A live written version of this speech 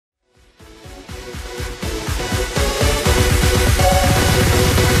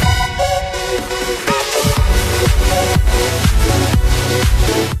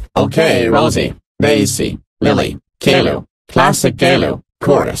Okay, Rosie, Daisy, Lily, Caillou, Classic Caillou,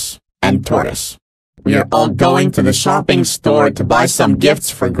 Chorus, and Tortoise. We are all going to the shopping store to buy some gifts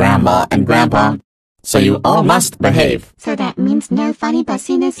for Grandma and Grandpa. So you all must behave. So that means no funny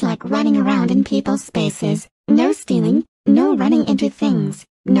bussiness like running around in people's spaces, no stealing, no running into things,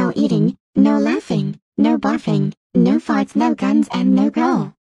 no eating, no laughing, no barfing, no farts, no guns, and no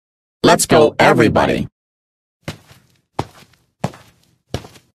girl. Let's go, everybody.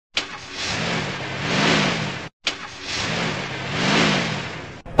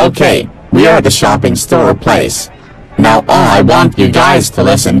 Okay, we are at the shopping store place. Now all I want you guys to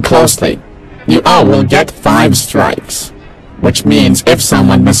listen closely. You all will get 5 strikes. Which means if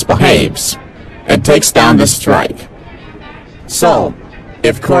someone misbehaves, it takes down the strike. So,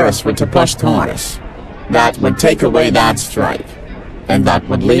 if Chorus were to push Doris, that would take away that strike. And that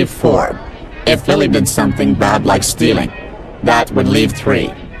would leave 4. If Lily did something bad like stealing, that would leave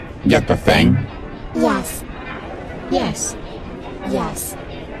 3. Get the thing? Yes. Yes. Yes.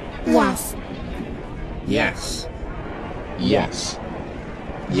 Yes. Yes. Yes.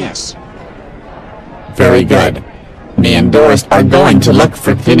 Yes. Very good. Me and Doris are going to look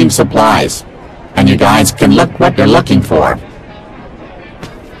for cleaning supplies. And you guys can look what you're looking for.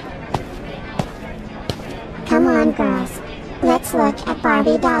 Come on, girls. Let's look at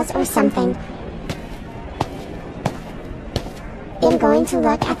Barbie dolls or something. I'm going to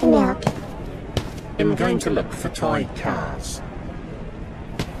look at the milk. I'm going to look for toy cars.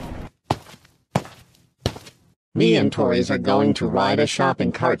 Me and Tories are going to ride a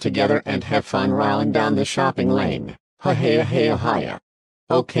shopping cart together and have fun rolling down the shopping lane. Ha-ha-ha-ha-ha.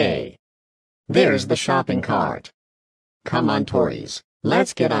 Okay. There's the shopping cart. Come on, Tories.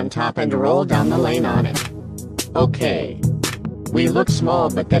 Let's get on top and roll down the lane on it. Okay. We look small,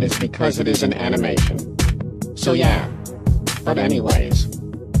 but that is because it is an animation. So yeah. But anyways.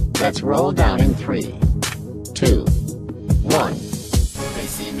 Let's roll down in 3, 2, 1. They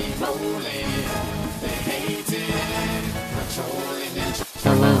see me rolling.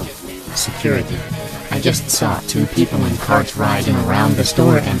 Hello, security. I just saw 2 people in carts riding around the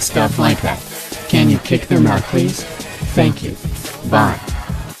store and stuff like that. Can you kick them out, please? Thank you. Bye.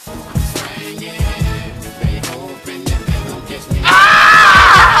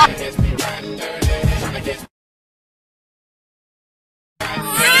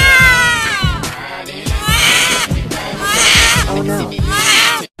 Oh no.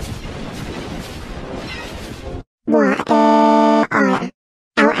 Ow,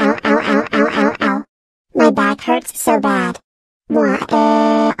 ow, ow, ow, ow, ow, ow. My back hurts so bad.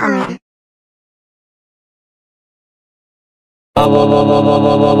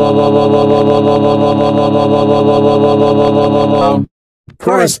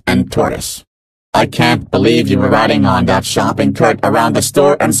 Chorus and Tortoise. I can't believe you were riding on that shopping cart around the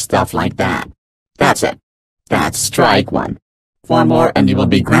store and stuff like that. That's it. That's strike 1. 4 more and you will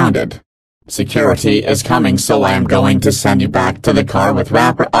be grounded. Security is coming, so I am going to send you back to the car with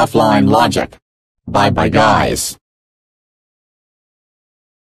rapper offline logic. Bye-bye, guys.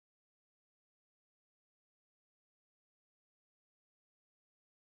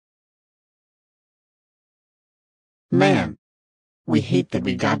 Man. We hate that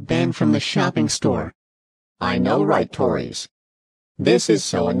we got banned from the shopping store. I know, right, Tories? This is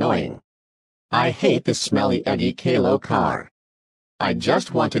so annoying. I hate this smelly eggy Caillou car. I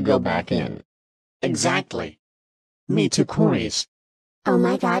just want to go back in. Exactly. Me too, Tories. Oh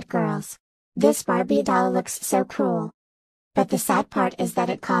my god, girls. This Barbie doll looks so cool. But the sad part is that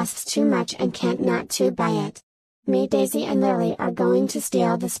it costs too much and can't not to buy it. Me, Daisy and Lily are going to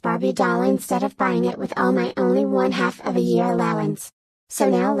steal this Barbie doll instead of buying it with all my only 1/2 of a year allowance. So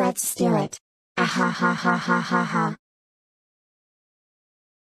now let's steal it. Ah ha ha ha ha ha ha.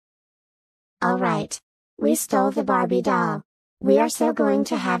 Alright. We stole the Barbie doll. We are so going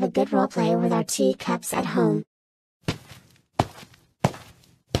to have a good roleplay with our teacups at home.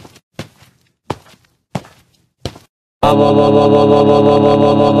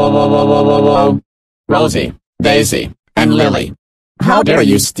 Rosie, Daisy, and Lily. How dare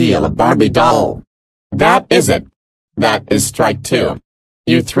you steal a Barbie doll? That is it. That is strike 2.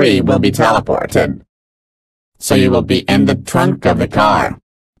 You 3 will be teleported. So you will be in the trunk of the car.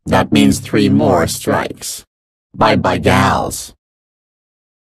 That means 3 more strikes. Bye-bye, gals.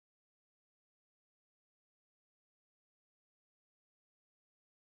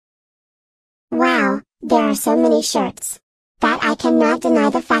 Wow, there are so many shirts. That I cannot deny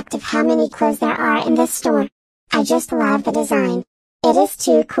the fact of how many clothes there are in this store. I just love the design. It is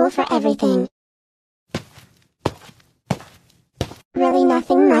too cool for everything. Really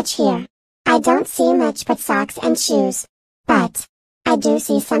nothing much here. I don't see much but socks and shoes. But I do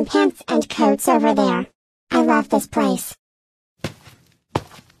see some pants and coats over there. I love this place.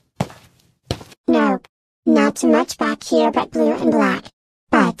 Nope. Not too much back here but blue and black.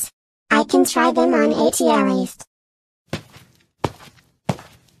 But I can try them on 80 at least.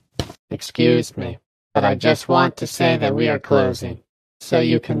 Excuse me, but I just want to say that we are closing. So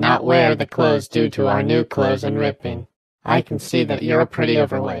you cannot wear the clothes due to our new clothes and ripping. I can see that you're pretty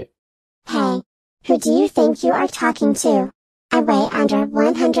overweight. Hey, who do you think you are talking to? I weigh under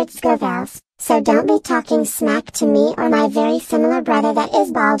 100 Scovilles, so don't be talking smack to me or my very similar brother that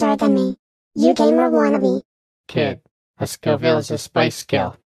is balder than me. You gamer wannabe. Kid, a Scoville is a spice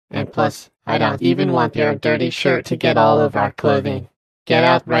skill. And plus, I don't even want your dirty shirt to get all over our clothing. Get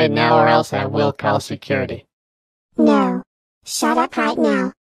out right now or else I will call security. No. Shut up right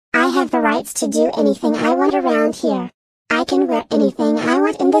now. I have the rights to do anything I want around here. I can wear anything I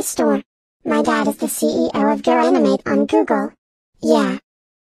want in this store. My dad is the CEO of LynnGrantzAnimate on Google. Yeah.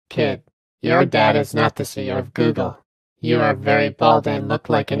 Kid, your dad is not the CEO of Google. You are very bald and look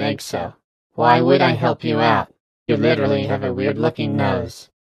like an egg, so why would I help you out? You literally have a weird looking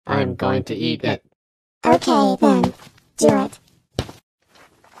nose. I'm going to eat it. Okay then. Do it.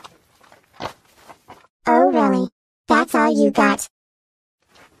 Oh really? That's all you got?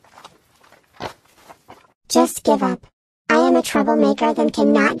 Just give up. I am a troublemaker that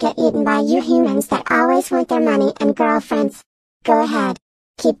cannot get eaten by you humans that always want their money and girlfriends. Go ahead.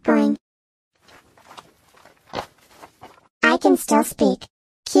 Keep going. I can still speak.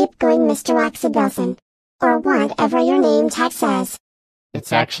 Keep going, Mr. Oxybilson. Or whatever your name tag says.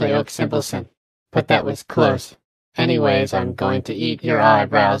 It's actually Oxybilson. But that was close. Anyways, I'm going to eat your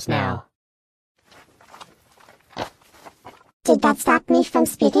eyebrows now. Did that stop me from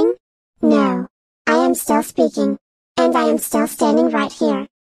speaking? No. I am still speaking. And I am still standing right here.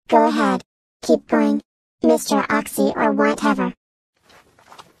 Go ahead. Keep going. Mr. Oxy or whatever.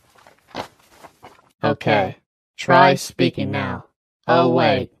 Okay. Try speaking now. Oh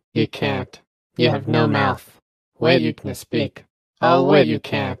wait, you can't. You have no mouth. Wait, you can speak. Oh wait, you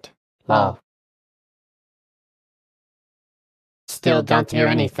can't. Lol. Still don't hear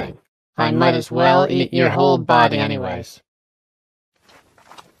anything. I might as well eat your whole body anyways.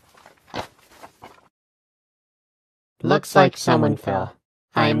 Looks like someone fell.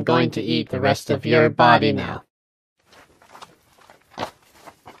 I am going to eat the rest of your body now.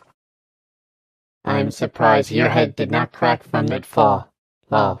 I'm surprised your head did not crack from that fall.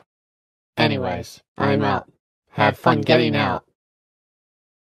 Lol. Anyways, I'm out. Have fun getting out.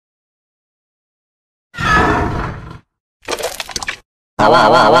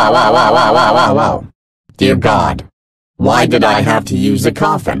 Wow. Dear God. Why did I have to use a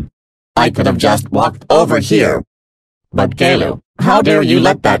coffin? I could have just walked over here. But Galu, how dare you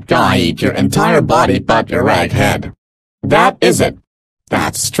let that guy eat your entire body but your rag head? That is it.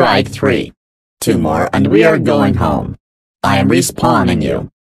 That's strike 3. 2 more and we are going home. I am respawning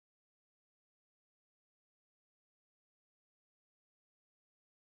you.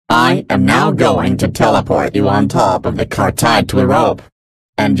 I am now going to teleport you on top of the car tied to a rope.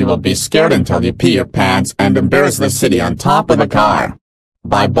 And you will be scared until you pee your pants and embarrass the city on top of the car.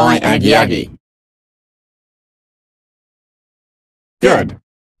 Bye-bye, Aggie. Good.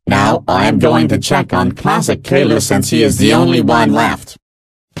 Now I am going to check on Classic Kalu since he is the only one left.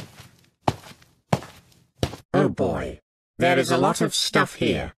 Oh boy. There is a lot of stuff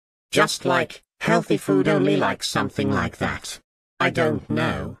here. Just like, healthy food only, like something like that. I don't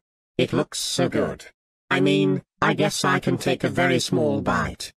know. It looks so good. I mean, I guess I can take a very small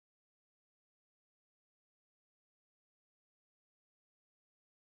bite.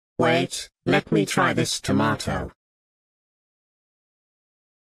 Wait, let me try this tomato.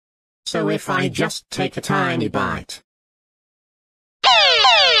 So if I just take a tiny bite.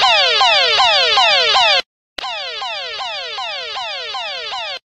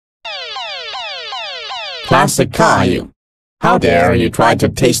 Classic Caillou. How dare you try to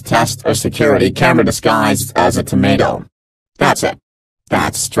taste test a security camera disguised as a tomato. That's it.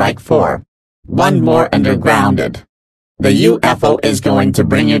 That's strike 4. 1 more and you're grounded. The UFO is going to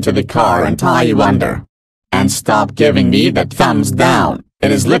bring you to the car and tie you under. And stop giving me that thumbs down.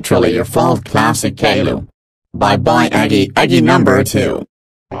 It is literally your fault, Classic Caillou. Bye-bye, Aggie number 2.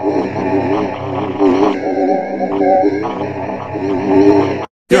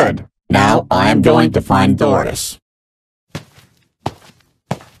 Good. Now I am going to find Doris.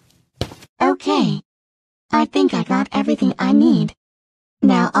 Okay. I think I got everything I need.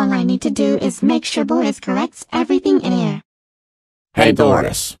 Now all I need to do is make sure Boris corrects everything in here. Hey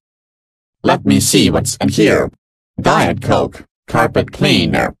Doris. Let me see what's in here. Diet Coke, carpet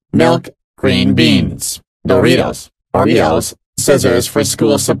cleaner, milk, green beans, Doritos, Oreos, scissors for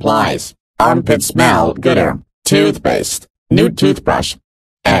school supplies, armpit smell gooder, toothpaste, new toothbrush,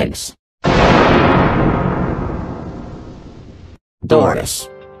 eggs. Doris.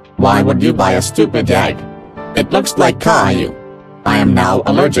 Why would you buy a stupid egg? It looks like Caillou. I am now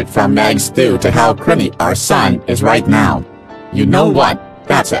allergic from eggs due to how cringy our son is right now. You know what?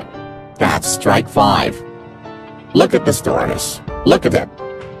 That's it. That's strike 5. Look at this, Doris. Look at it.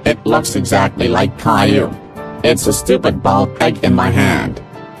 It looks exactly like Caillou. It's a stupid bald egg in my hand.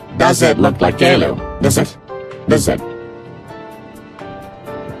 Does it look like Caillou? Does it? Does it?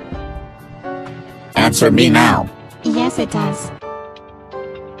 Answer me now. Yes, it does.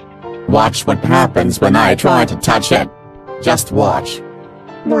 Watch what happens when I try to touch it. Just watch.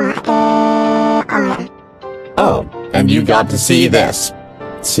 Oh, and you got to see this.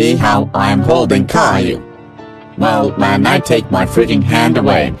 See how I'm holding Caillou? Well, when I take my freaking hand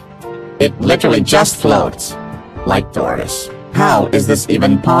away, it literally just floats. Like Doris. How is this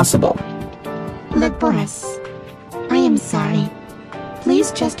even possible? Look, Boris. I am sorry.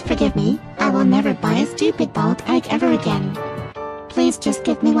 Please just forgive me. I will never buy a stupid bald egg ever again. Please just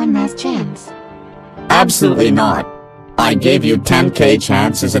give me one last chance. Absolutely not. I gave you 10k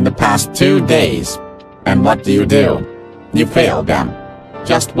chances in the past 2 days. And what do? You failed them.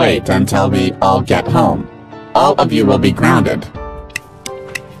 Just wait until we all get home. All of you will be grounded.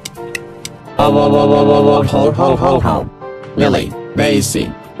 Oh, ho. Lily,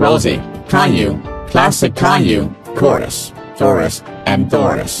 Daisy, Rosie, Caillou, Classic Caillou, Chorus, Doris, and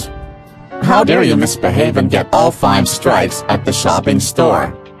Doris. How dare you misbehave and get all 5 strikes at the shopping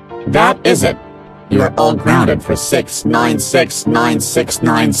store? That is it. You are all grounded for 6, 9, 6, 9, 6,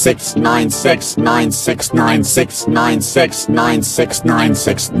 9, 6, 9, 6, 9, 6, 9, 6, 9,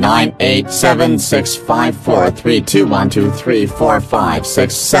 6, 9, 8, 7, 6, 5, 4, 3, 2, 1, 2, 3, 4, 5,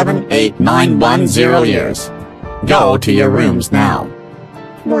 6, 7, 8, 9, 1, 0 years. Go to your rooms now.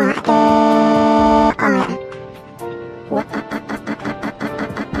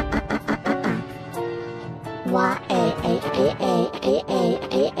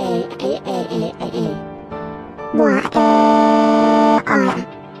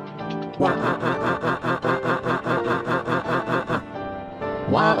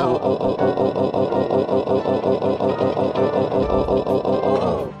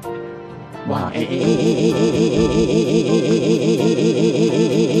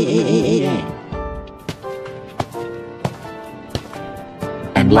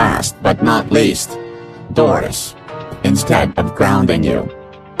 And last but not least, Doris. Instead of grounding you,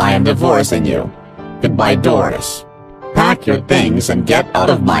 I am divorcing you. Goodbye, Doris. Pack your things and get out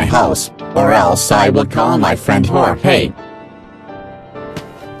of my house, or else I will call my friend Jorge.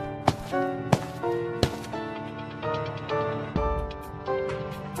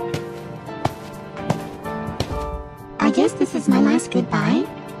 I guess this is my last goodbye.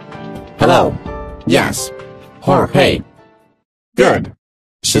 Hello. Yes. Jorge. Good.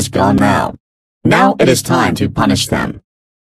 She's gone now. Now it is time to punish them.